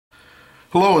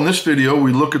Hello, in this video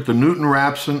we look at the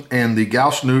Newton-Raphson and the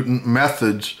Gauss-Newton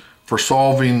methods for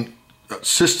solving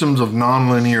systems of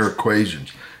nonlinear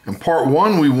equations. In part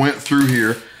one we went through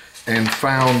here and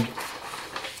found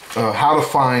how to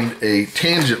find a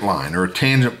tangent line or a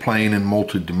tangent plane in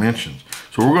multi-dimensions.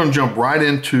 So we're going to jump right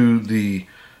into the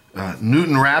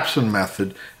Newton-Raphson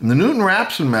method. And the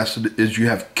Newton-Raphson method is you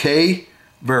have k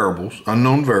variables,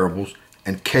 unknown variables,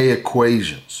 and k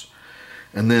equations.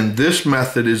 And then this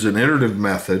method is an iterative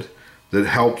method that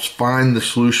helps find the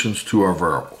solutions to our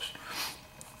variables.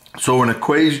 So an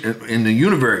equation, in the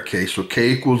univariate case, so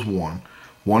k equals 1,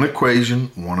 one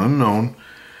equation, one unknown,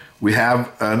 we have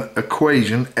an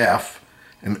equation f,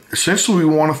 and essentially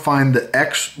we want to find the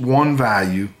x1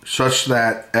 value such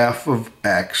that f of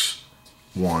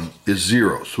x1 is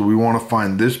 0. So we want to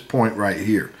find this point right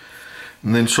here.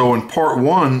 And then so in part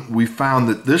one, we found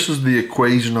that this is the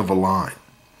equation of a line.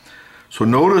 So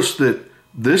notice that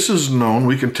this is known.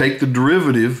 We can take the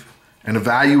derivative and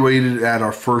evaluate it at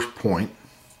our first point.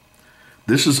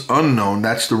 This is unknown.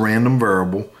 That's the random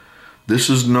variable. This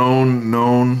is known,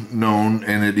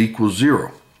 and it equals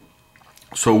 0.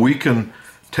 So we can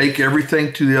take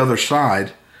everything to the other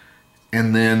side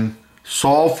and then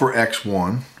solve for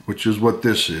x1, which is what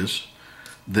this is.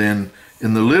 Then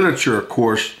in the literature, of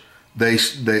course,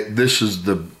 this is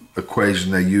the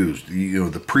equation they used.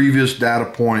 The previous data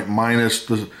point minus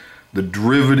the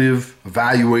derivative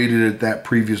evaluated at that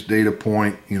previous data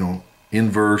point,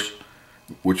 inverse,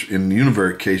 which in the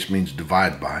univariate case means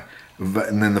divide by,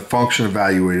 and then the function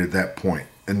evaluated at that point.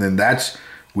 And then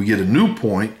we get a new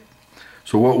point.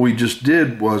 So what we just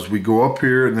did was we go up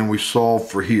here and then we solve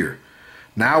for here.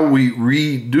 Now we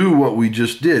redo what we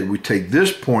just did. We take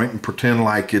this point and pretend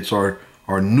like it's our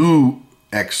new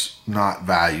x0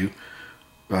 value.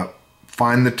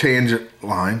 Find the tangent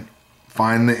line,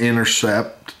 find the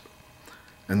intercept,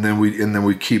 and then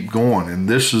we keep going. And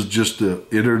this is just the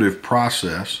iterative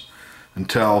process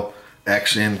until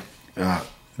xn,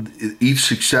 each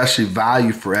successive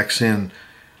value for xn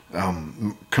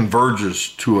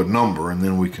converges to a number, and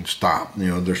then we can stop.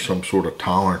 There's some sort of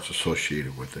tolerance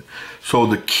associated with it. So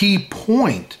the key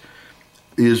point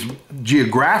is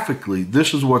geographically,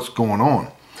 this is what's going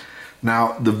on.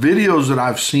 Now, the videos that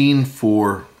I've seen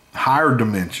for higher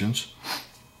dimensions,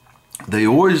 they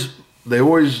always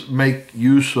make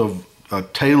use of a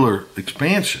Taylor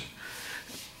expansion,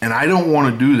 and I don't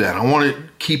want to do that. I want to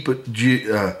keep it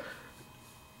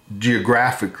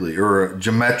geographically or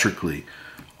geometrically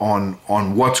on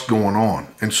what's going on.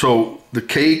 And so the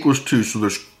k equals 2, so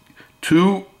there's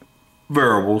two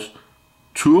variables,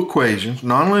 two equations,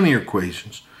 nonlinear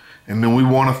equations, and then we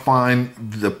want to find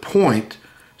the point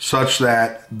such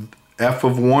that f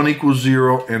of 1 equals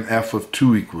 0 and f of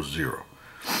 2 equals 0.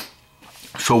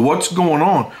 So what's going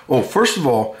on? Oh, first of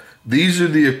all, these are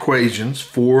the equations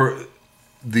for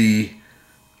the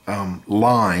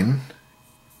line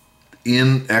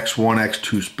in x1,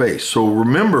 x2 space. So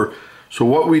remember, so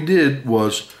what we did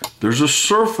was there's a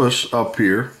surface up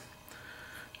here,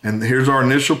 and here's our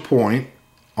initial point.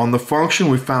 On the function,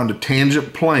 we found a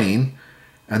tangent plane,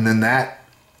 and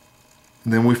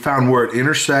then we found where it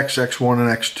intersects x1 and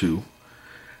x2.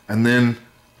 And then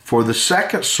for the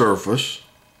second surface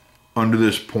under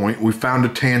this point, we found a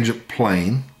tangent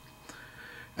plane.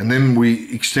 And then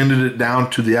we extended it down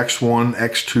to the x1,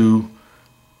 x2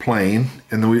 plane.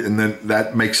 And then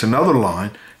that makes another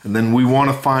line. And then we want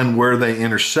to find where they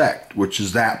intersect, which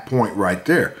is that point right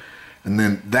there. And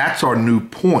then that's our new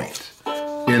point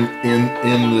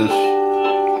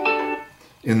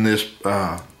in this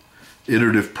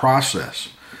iterative process.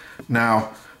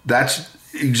 Now, that's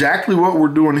exactly what we're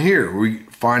doing here. We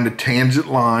find a tangent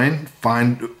line,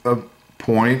 find a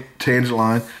point, tangent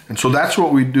line, and so that's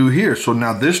what we do here. So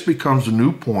now this becomes a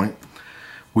new point.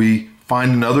 We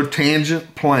find another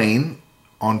tangent plane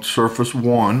on surface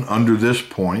 1 under this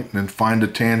point, and then find a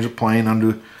tangent plane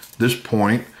under this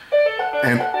point,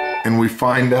 and we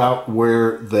find out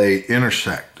where they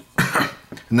intersect.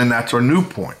 And then that's our new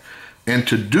point. And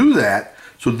to do that,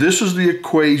 so this is the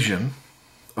equation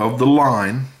of the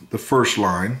line, the first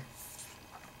line,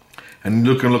 and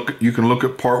you can look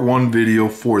at part 1 video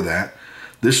for that.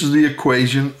 This is the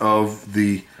equation of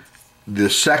the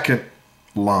second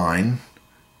line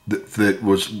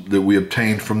that we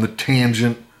obtained from the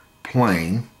tangent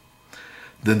plane.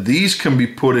 Then these can be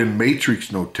put in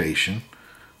matrix notation,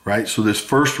 right? So this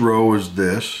first row is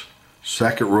this,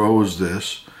 second row is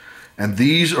this, and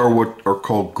these are what are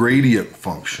called gradient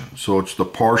functions. So it's the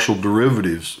partial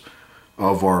derivatives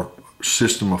of our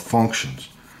system of functions.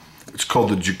 It's called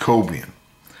the Jacobian.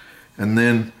 And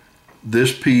then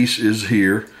this piece is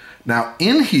here. Now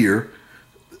in here,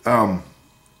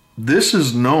 this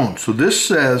is known. So this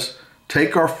says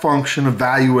take our function,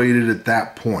 evaluate it at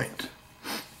that point.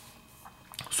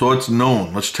 So it's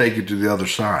known. Let's take it to the other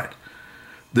side.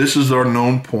 This is our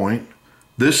known point.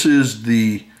 This is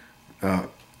the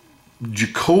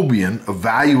Jacobian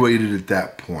evaluated at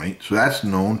that point. So that's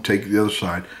known. Take it to the other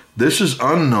side. This is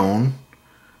unknown.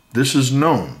 This is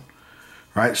known.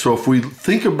 Right? So if we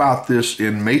think about this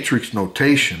in matrix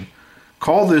notation,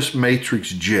 call this matrix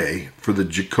J for the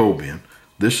Jacobian.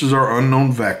 This is our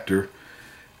unknown vector.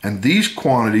 And these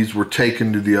quantities were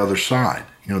taken to the other side.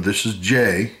 You know, this is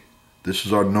J. This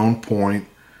is our known point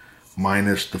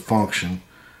minus the function.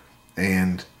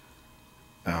 And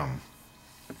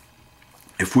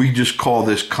if we just call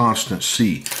this constant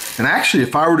C. And actually,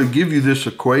 if I were to give you this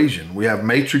equation, we have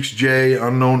matrix J,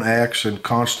 unknown X, and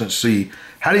constant C.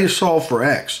 How do you solve for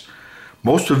X?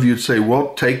 Most of you would say,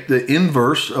 well, take the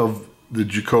inverse of the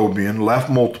Jacobian,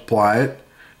 left multiply it,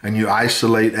 and you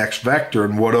isolate X vector,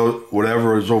 and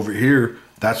whatever is over here,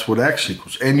 that's what X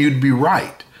equals. And you'd be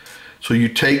right. So you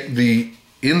take the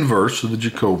inverse of the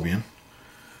Jacobian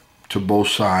to both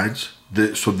sides.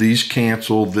 So these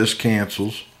cancel, this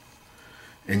cancels,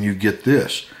 and you get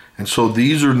this. And so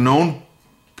these are known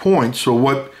points. So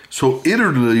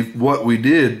iteratively, what we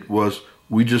did was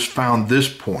we just found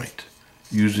this point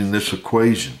using this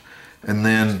equation. And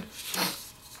then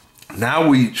now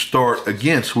we start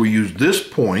again. So we use this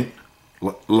point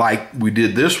like we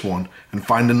did this one and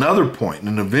find another point.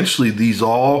 And eventually these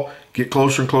all get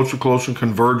closer and closer and closer and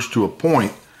converge to a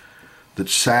point that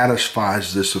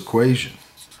satisfies this equation.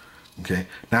 Okay.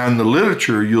 Now in the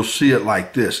literature, you'll see it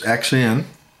like this. Xn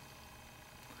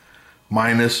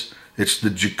minus, it's the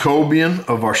Jacobian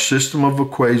of our system of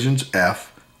equations,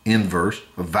 F, inverse,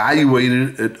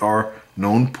 evaluated at our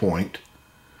known point,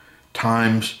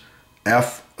 times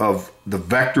F of the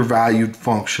vector valued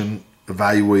function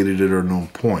evaluated at our known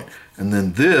point. And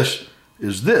then this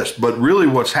is this. But really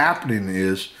what's happening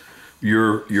is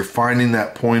you're finding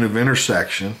that point of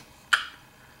intersection,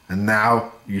 and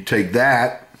now you take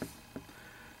that,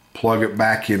 plug it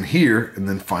back in here, and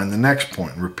then find the next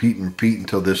point, and repeat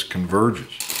until this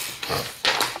converges.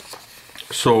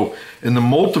 So in the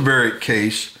multivariate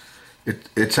case,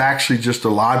 it's actually just a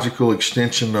logical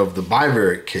extension of the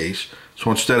bivariate case.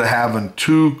 So instead of having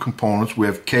two components, we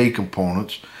have k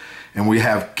components, and we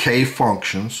have k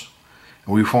functions,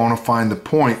 and we want to find the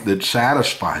point that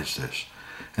satisfies this.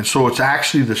 And so it's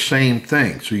actually the same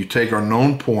thing. So you take our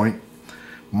known point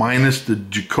minus the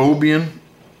Jacobian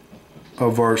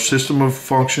of our system of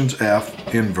functions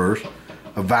F, inverse,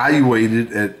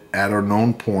 evaluated at our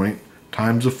known point,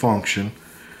 times the function,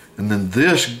 and then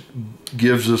this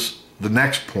gives us the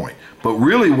next point. But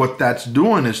really what that's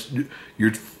doing is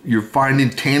you're finding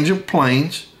tangent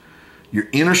planes, you're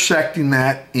intersecting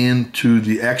that into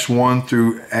the x1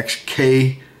 through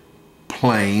xk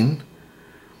plane,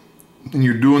 and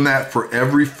you're doing that for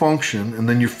every function, and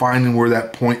then you're finding where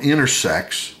that point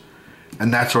intersects,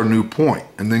 and that's our new point.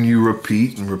 And then you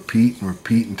repeat and repeat and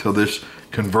repeat until this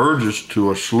converges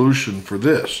to a solution for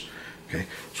this. Okay,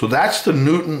 so that's the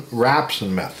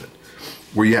Newton-Raphson method,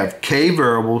 where you have k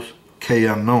variables, k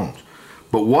unknowns.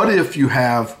 But what if you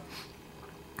have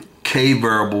k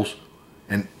variables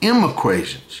and m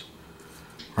equations,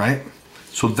 right?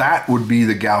 So that would be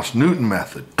the Gauss-Newton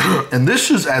method. And this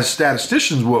is, as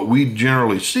statisticians, what we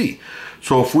generally see.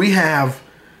 So if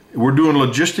we're doing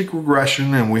logistic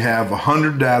regression and we have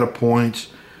 100 data points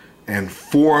and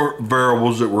 4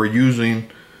 variables that we're using,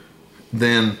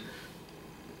 then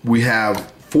we have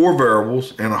 4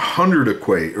 variables and 100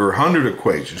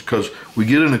 equations, because we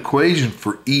get an equation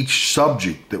for each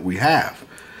subject that we have.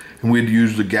 And we'd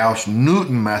use the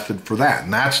Gauss-Newton method for that.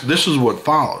 And this is what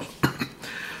follows.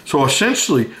 So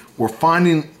essentially, we're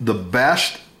finding the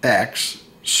best x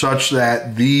such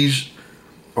that these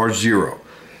are 0.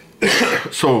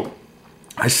 So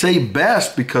I say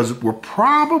best because we're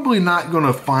probably not going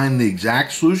to find the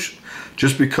exact solution,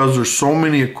 just because there's so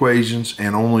many equations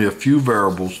and only a few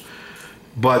variables.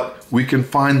 But we can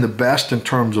find the best in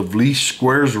terms of least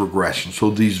squares regression. So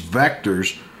these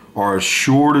vectors are as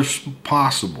short as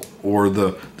possible, or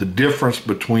the difference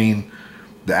between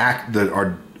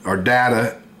our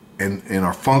data and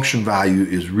our function value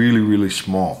is really, really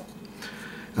small.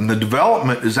 And the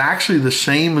development is actually the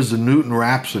same as the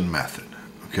Newton-Raphson method.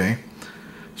 Okay,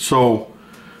 so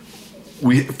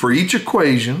for each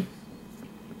equation,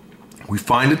 we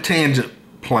find a tangent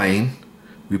plane,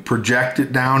 we project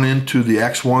it down into the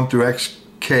x1 through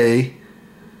xk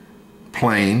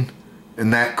plane,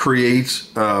 and that creates,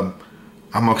 I'm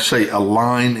going to say, a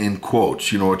line in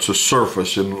quotes. You know, it's a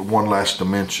surface in one less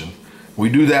dimension. We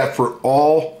do that for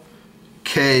all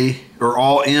k, or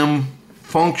all m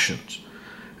functions.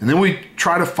 And then we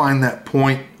try to find that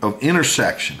point of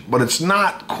intersection, but it's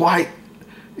not quite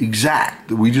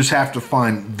exact. We just have to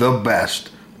find the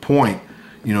best point,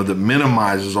 you know, that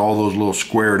minimizes all those little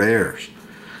squared errors.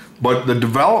 But the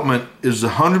development is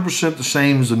 100% the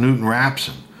same as the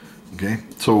Newton-Raphson. Okay,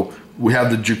 so we have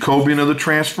the Jacobian of the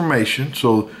transformation.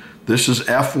 So this is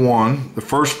f1, the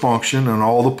first function, and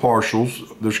all the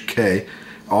partials. There's k,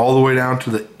 all the way down to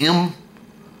the m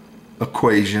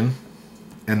equation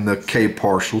and the k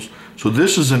partials. So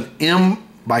this is an m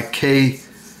by k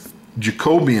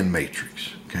Jacobian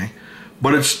matrix. Okay,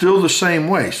 but it's still the same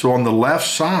way. So on the left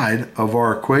side of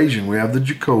our equation, we have the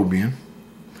Jacobian.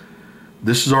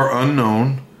 This is our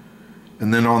unknown.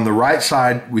 And then on the right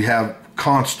side, we have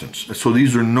constants. So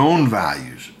these are known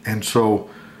values. And so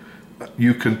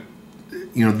you can,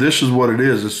 you know, this is what it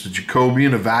is. It's the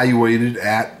Jacobian evaluated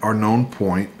at our known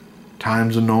point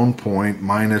times a known point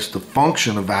minus the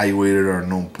function evaluated at our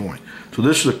known point. So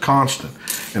this is a constant.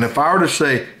 And if I were to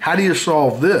say, how do you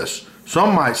solve this?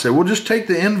 Some might say, well, just take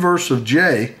the inverse of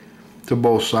j to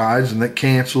both sides and that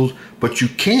cancels. But you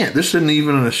can't. This isn't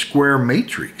even in a square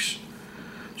matrix.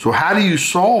 So how do you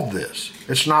solve this?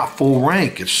 It's not full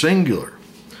rank, it's singular.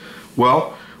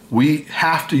 Well, we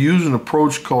have to use an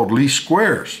approach called least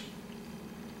squares.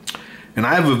 And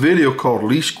I have a video called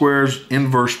least squares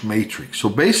inverse matrix. So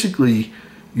basically,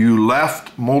 you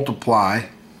left multiply,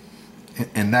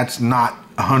 and that's not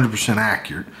 100%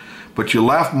 accurate, but you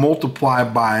left multiply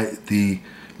by the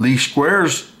least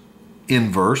squares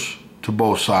inverse to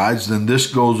both sides, then this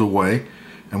goes away,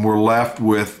 and we're left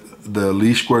with the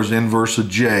least squares inverse of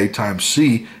j times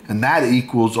c, and that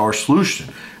equals our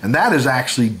solution. And that is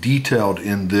actually detailed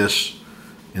in this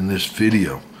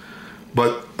video.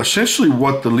 But essentially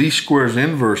what the least squares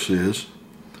inverse is,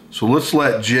 so let's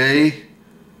let j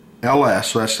ls,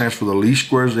 so that stands for the least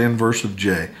squares inverse of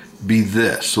j, be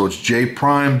this. So it's j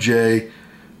prime j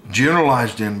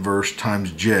generalized inverse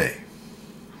times j.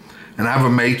 And I have a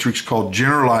matrix called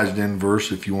generalized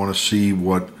inverse if you want to see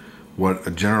what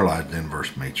a generalized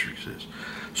inverse matrix is.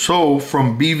 So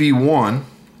from BV1,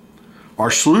 our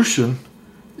solution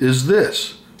is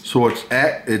this. So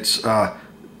it's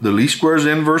the least squares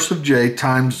inverse of j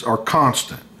times our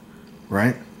constant,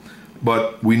 right?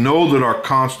 But we know that our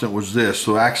constant was this,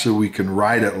 so actually we can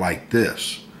write it like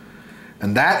this.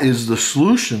 And that is the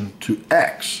solution to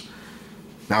x.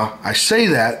 Now, I say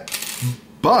that,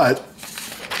 but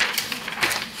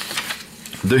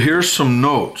here's some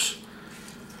notes.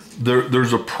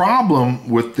 There's a problem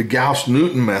with the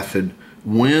Gauss-Newton method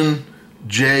when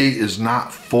j is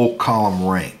not full column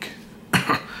rank.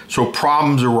 So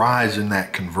problems arise in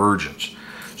that convergence.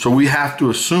 So we have to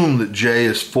assume that j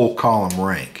is full column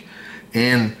rank.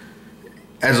 And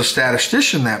as a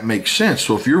statistician, that makes sense.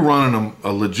 So if you're running a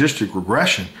logistic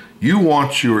regression, you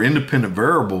want your independent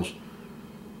variables,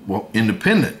 well,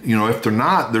 independent. You know, if they're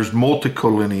not, there's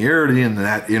multicollinearity, and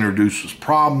that introduces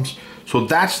problems. So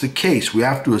that's the case. We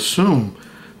have to assume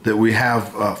that we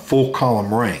have full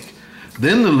column rank.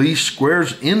 Then the least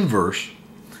squares inverse,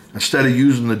 instead of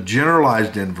using the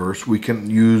generalized inverse, we can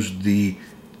use the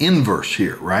inverse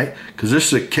here, right? Because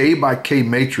this is a k by k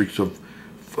matrix of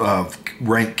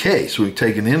rank k. So we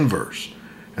take an inverse,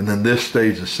 and then this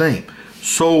stays the same.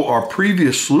 So our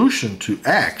previous solution to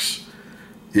x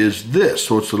is this.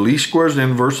 So it's the least squares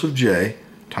inverse of j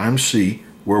times c,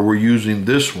 where we're using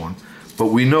this one. But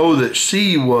we know that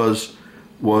c was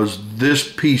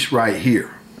this piece right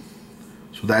here.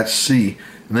 So that's c.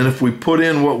 And then if we put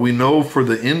in what we know for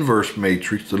the inverse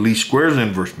matrix, the least squares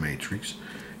inverse matrix,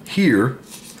 here,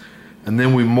 and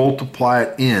then we multiply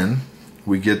it in,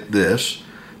 we get this.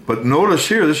 But notice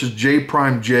here, this is j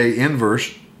prime j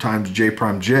inverse times j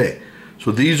prime j.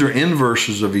 So these are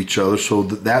inverses of each other, so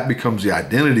that becomes the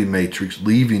identity matrix,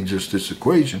 leaving just this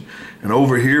equation. And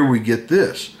over here we get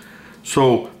this.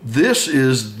 So this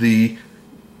is the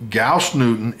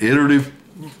Gauss-Newton iterative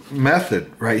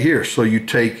method right here. So you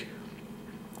take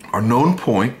our known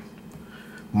point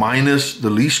minus the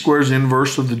least squares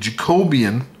inverse of the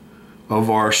Jacobian of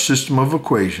our system of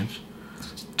equations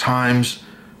times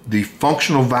the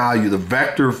functional value, the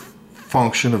vector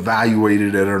function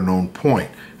evaluated at our known point.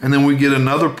 And then we get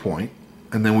another point,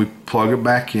 and then we plug it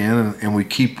back in, and we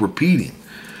keep repeating.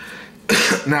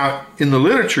 Now, in the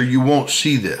literature, you won't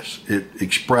see this, it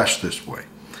expressed this way,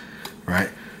 right?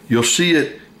 You'll see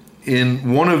it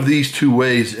in one of these two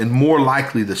ways, and more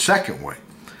likely the second way.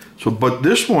 So, but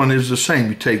this one is the same.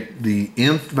 You take the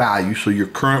nth value, so your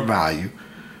current value,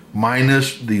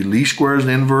 minus the least squares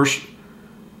inverse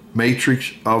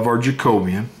matrix of our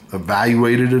Jacobian,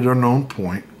 evaluated at our known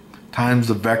point, times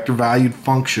the vector valued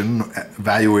function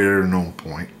evaluated at a known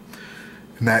point.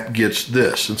 And that gets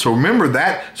this. And so remember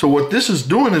that, so what this is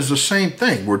doing is the same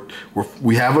thing.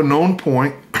 We have a known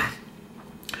point.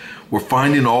 We're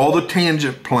finding all the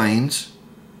tangent planes,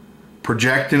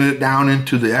 projecting it down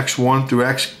into the x1 through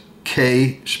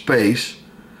xk space.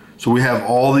 So we have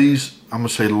all these, I'm going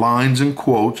to say lines and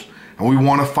quotes, and we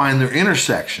want to find their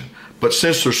intersection. But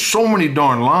since there's so many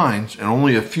darn lines and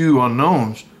only a few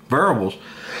unknowns, variables,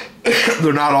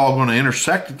 they're not all going to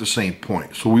intersect at the same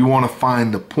point. So we want to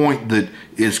find the point that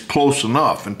is close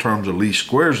enough in terms of least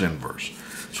squares inverse.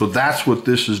 So that's what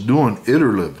this is doing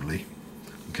iteratively,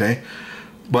 okay?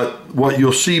 But what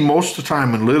you'll see most of the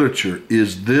time in literature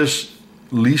is this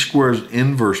least squares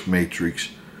inverse matrix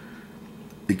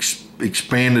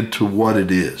expanded to what it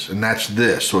is, and that's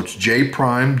this. So it's J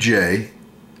prime J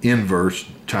inverse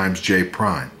times J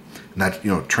prime, and that's,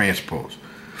 you know, transpose.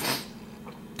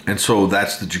 And so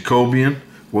that's the Jacobian,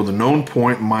 well, the known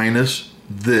point minus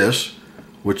this,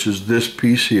 which is this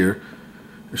piece here.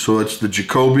 So it's the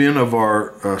Jacobian of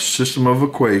our system of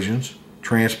equations,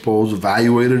 transpose,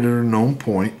 evaluated at a known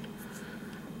point,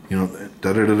 you know,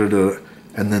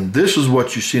 and then this is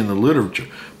what you see in the literature.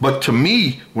 But to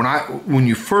me, when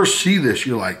you first see this,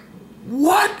 you're like,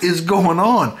 what is going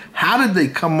on? How did they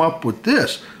come up with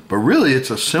this? But really, it's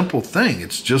a simple thing.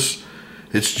 It's just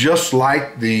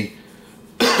like the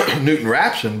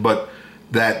Newton-Raphson, but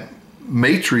that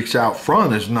matrix out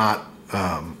front is not,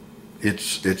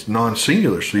 it's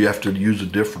non-singular, so you have to use a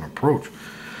different approach.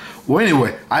 Well,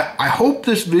 anyway, I hope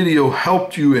this video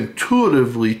helped you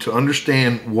intuitively to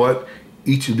understand what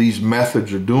each of these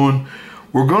methods are doing.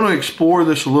 We're going to explore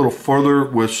this a little further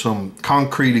with some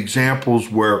concrete examples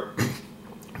where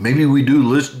maybe we do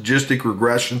logistic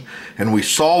regression and we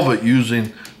solve it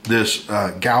using this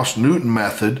Gauss-Newton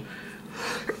method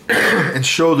and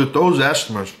show that those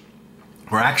estimates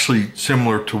are actually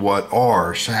similar to what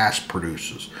our SAS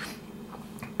produces.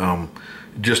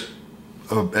 Just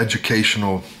an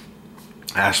educational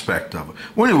aspect of it.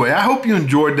 Well, anyway, I hope you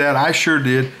enjoyed that. I sure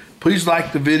did. Please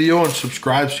like the video and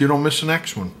subscribe so you don't miss the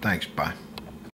next one. Thanks. Bye.